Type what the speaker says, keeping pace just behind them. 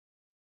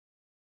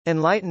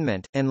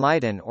Enlightenment,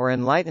 enlighten or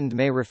enlightened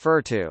may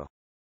refer to.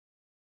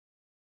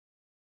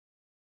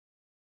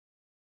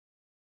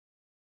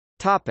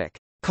 Topic: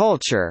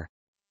 Culture.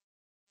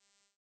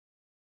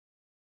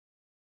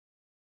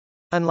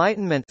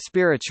 Enlightenment,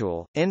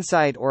 spiritual,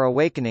 insight or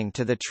awakening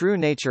to the true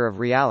nature of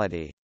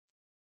reality.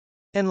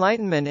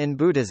 Enlightenment in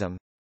Buddhism.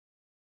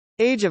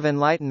 Age of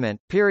Enlightenment,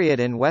 period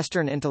in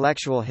Western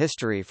intellectual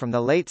history from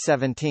the late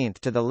 17th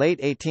to the late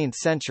 18th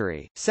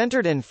century,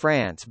 centered in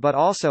France but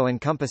also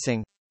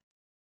encompassing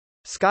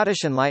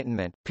Scottish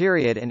Enlightenment,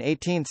 period in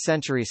 18th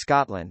century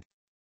Scotland.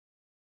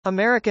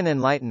 American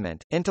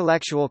Enlightenment,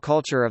 intellectual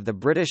culture of the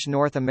British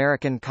North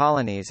American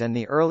colonies and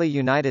the early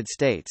United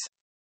States.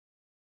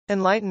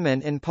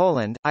 Enlightenment in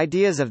Poland,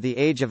 ideas of the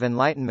Age of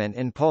Enlightenment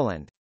in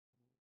Poland.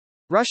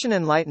 Russian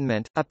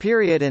Enlightenment, a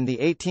period in the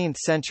 18th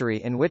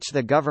century in which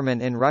the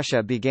government in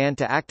Russia began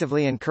to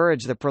actively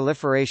encourage the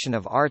proliferation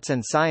of arts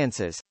and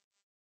sciences.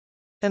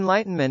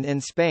 Enlightenment in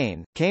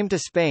Spain, came to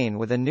Spain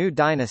with a new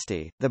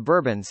dynasty, the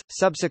Bourbons,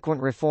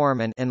 subsequent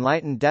reform and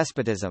enlightened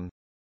despotism.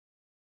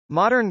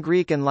 Modern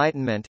Greek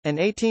Enlightenment, an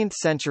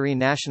 18th-century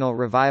national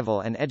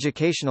revival and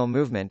educational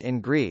movement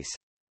in Greece.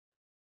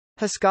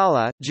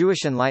 Haskalah,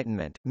 Jewish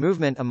Enlightenment,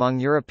 movement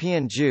among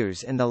European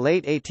Jews in the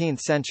late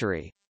 18th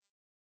century.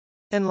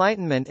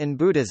 Enlightenment in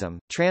Buddhism,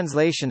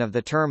 translation of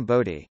the term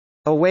Bodhi,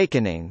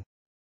 awakening.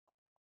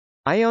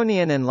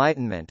 Ionian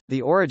Enlightenment,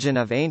 the origin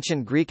of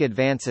ancient Greek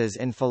advances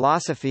in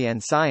philosophy and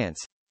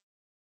science.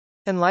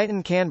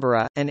 Enlighten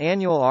Canberra, an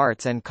annual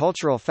arts and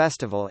cultural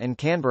festival in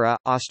Canberra,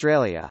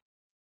 Australia.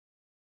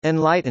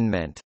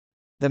 Enlightenment,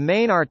 the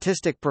main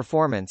artistic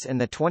performance in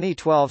the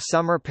 2012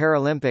 Summer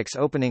Paralympics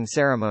opening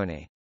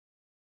ceremony.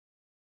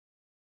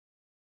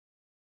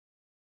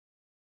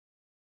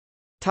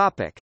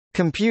 Topic: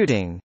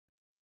 Computing.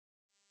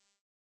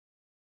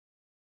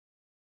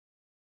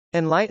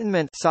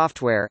 Enlightenment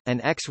software, an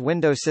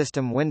X-Window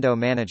system window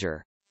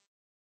manager.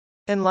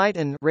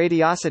 Enlighten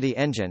radiosity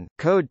engine,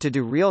 code to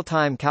do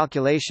real-time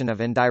calculation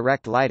of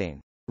indirect lighting,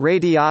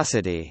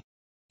 radiosity,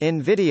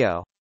 in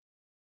video.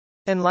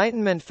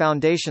 Enlightenment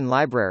Foundation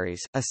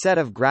libraries, a set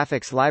of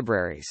graphics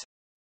libraries.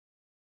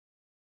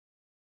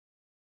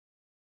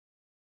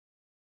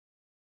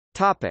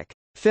 Topic: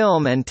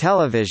 Film and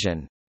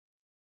television.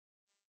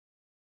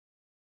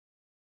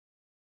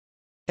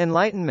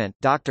 Enlightenment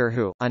Doctor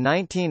Who, a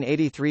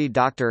 1983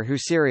 Doctor Who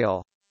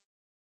serial.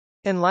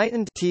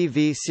 Enlightened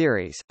TV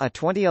series, a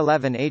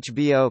 2011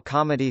 HBO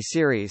comedy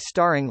series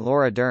starring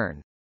Laura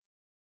Dern.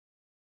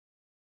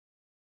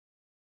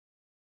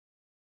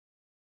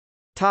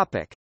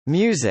 Topic: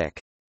 Music.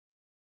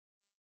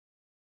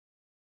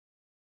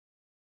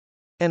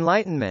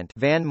 Enlightenment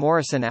Van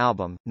Morrison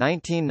album,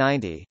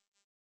 1990.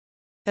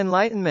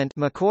 Enlightenment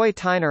McCoy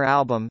Tyner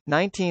album,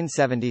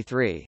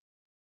 1973.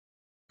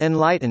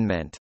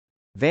 Enlightenment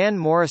Van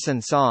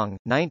Morrison song,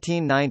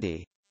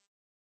 1990.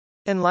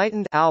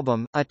 Enlightened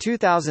album, a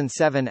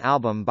 2007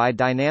 album by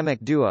dynamic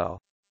duo.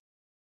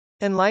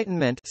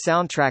 Enlightenment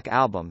soundtrack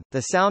album,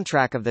 the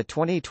soundtrack of the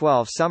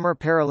 2012 Summer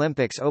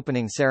Paralympics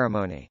opening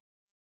ceremony.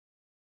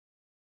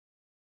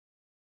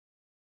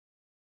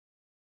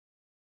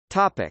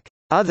 Topic: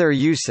 Other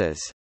uses.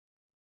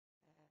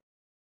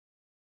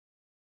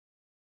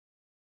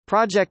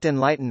 Project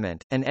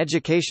Enlightenment, an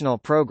educational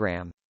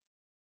program.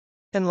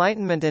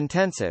 Enlightenment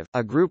Intensive,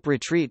 a group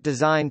retreat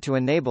designed to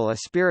enable a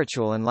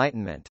spiritual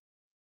enlightenment.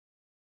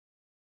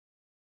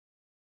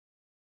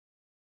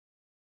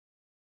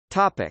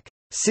 Topic: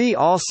 See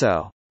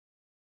also.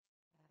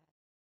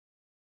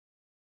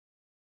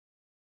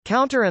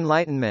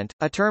 Counter-enlightenment,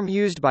 a term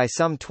used by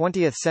some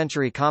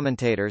 20th-century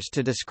commentators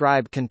to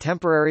describe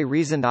contemporary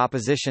reasoned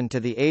opposition to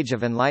the Age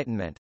of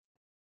Enlightenment.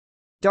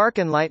 Dark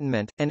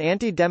Enlightenment, an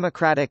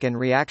anti-democratic and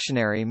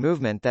reactionary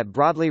movement that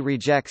broadly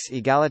rejects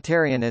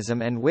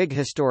egalitarianism and Whig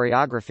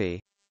historiography.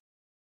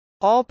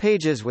 All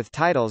pages with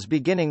titles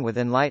beginning with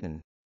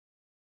Enlighten.